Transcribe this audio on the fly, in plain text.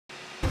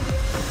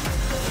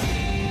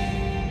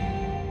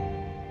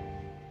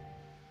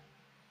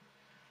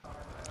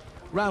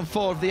Round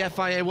 4 of the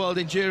FIA World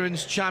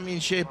Endurance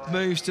Championship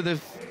moves to the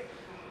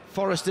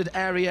forested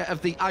area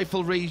of the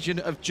Eifel region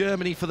of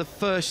Germany for the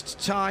first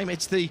time.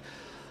 It's the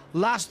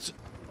last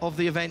of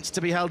the events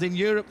to be held in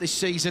Europe this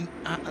season,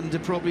 and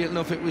appropriate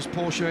enough, it was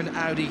Porsche and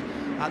Audi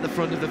at the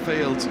front of the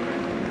field.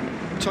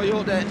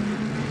 Toyota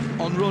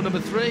on row number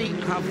 3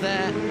 have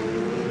their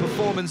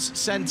performance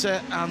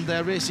centre and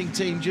their racing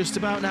team just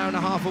about an hour and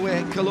a half away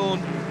at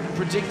Cologne.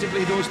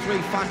 Predictably, those 3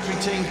 factory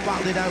teams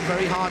battled it out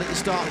very hard at the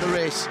start of the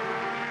race.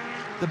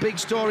 The big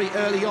story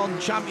early on,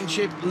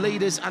 championship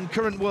leaders and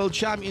current world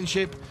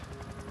championship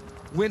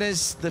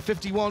winners, the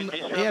 51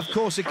 AF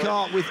Corsa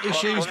car with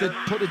issues that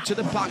put it to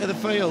the back of the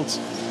field.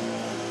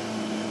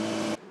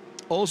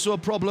 Also a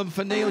problem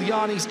for Neil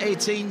Yarney's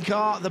 18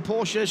 car. The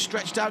Porsche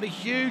stretched out a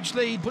huge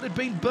lead, but had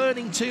been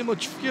burning too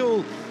much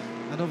fuel,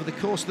 and over the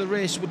course of the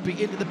race would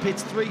be into the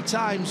pits 3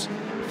 times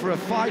for a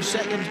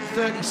 5-second,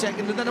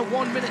 30-second, and then a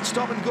 1-minute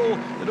stop and go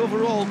that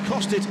overall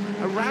costed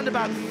around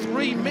about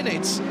 3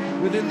 minutes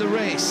within the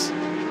race.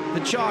 The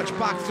charge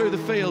back through the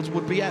field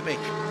would be epic.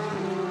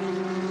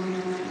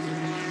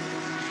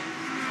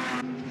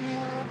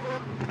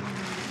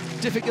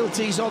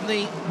 Difficulties on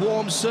the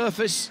warm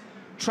surface,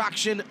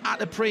 traction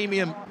at a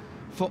premium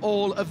for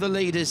all of the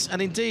leaders,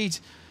 and indeed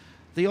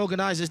the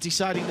organisers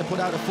deciding to put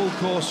out a full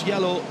course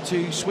yellow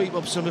to sweep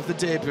up some of the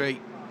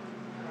debris.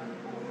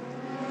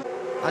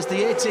 As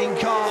the 18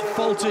 car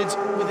faltered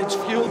with its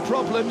fuel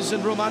problems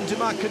and Romain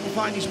Dumas couldn't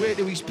find his way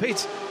to his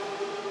pit,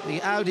 the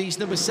Audis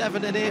number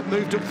 7 and 8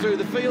 moved up through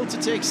the field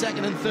to take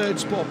 2nd and 3rd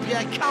spot.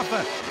 Pierre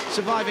Caffer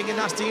surviving a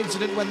nasty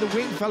incident when the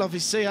wing fell off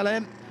his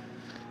CLM.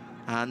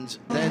 And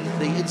then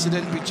the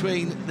incident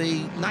between the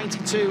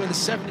 92 and the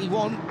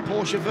 71,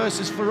 Porsche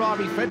versus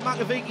Ferrari. Fred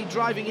McAvicky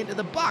driving into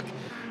the back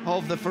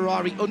of the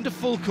Ferrari under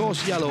full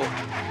course yellow.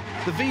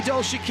 The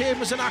Vidal chicane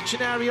was an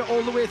action area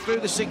all the way through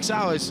the 6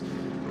 hours.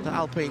 The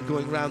Alpine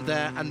going round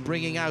there and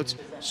bringing out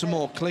some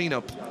more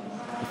clean-up.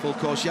 The full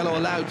course yellow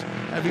allowed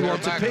everyone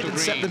to pit and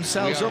set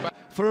themselves up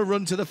for a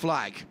run to the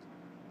flag.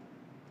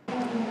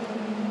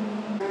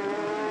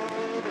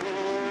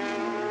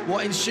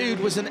 What ensued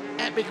was an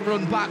epic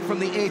run back from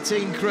the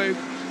 18 crew.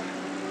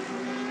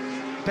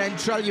 Ben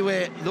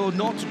Treluet, though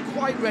not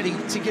quite ready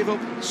to give up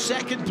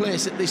 2nd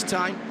place at this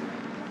time.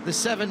 The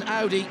 7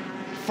 Audi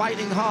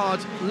fighting hard,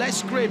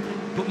 less grip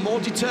but more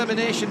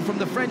determination from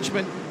the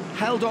Frenchman,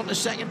 held on to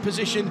 2nd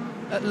position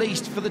at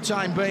least for the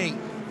time being.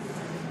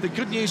 The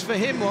good news for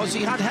him was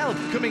he had help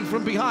coming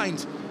from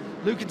behind.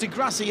 Luca Di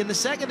Grassi in the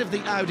 2nd of the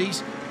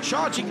Audis,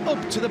 charging up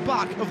to the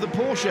back of the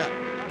Porsche.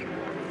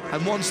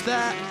 And once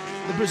there,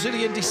 the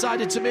Brazilian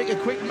decided to make a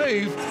quick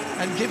move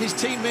and give his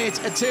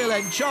teammate a tail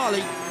end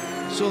Charlie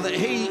so that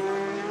he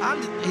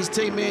and his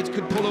teammate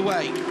could pull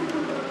away.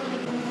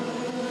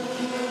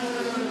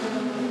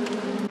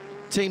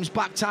 Teams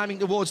back timing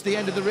towards the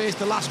end of the race.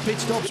 The last pit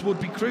stops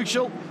would be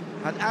crucial,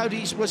 and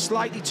Audis were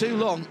slightly too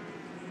long.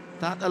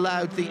 That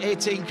allowed the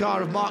 18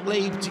 car of Mark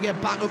Lieb to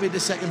get back up into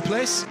 2nd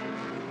place.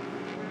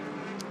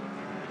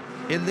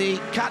 In the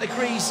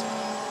categories,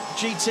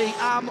 GT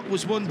AM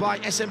was won by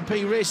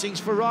SMP Racing's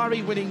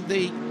Ferrari, winning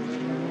the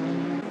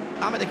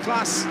amateur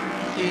class.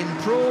 In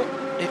Pro,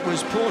 it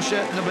was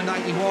Porsche number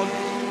 91,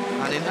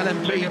 and in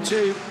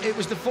LMP2, it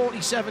was the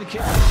 47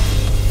 kit.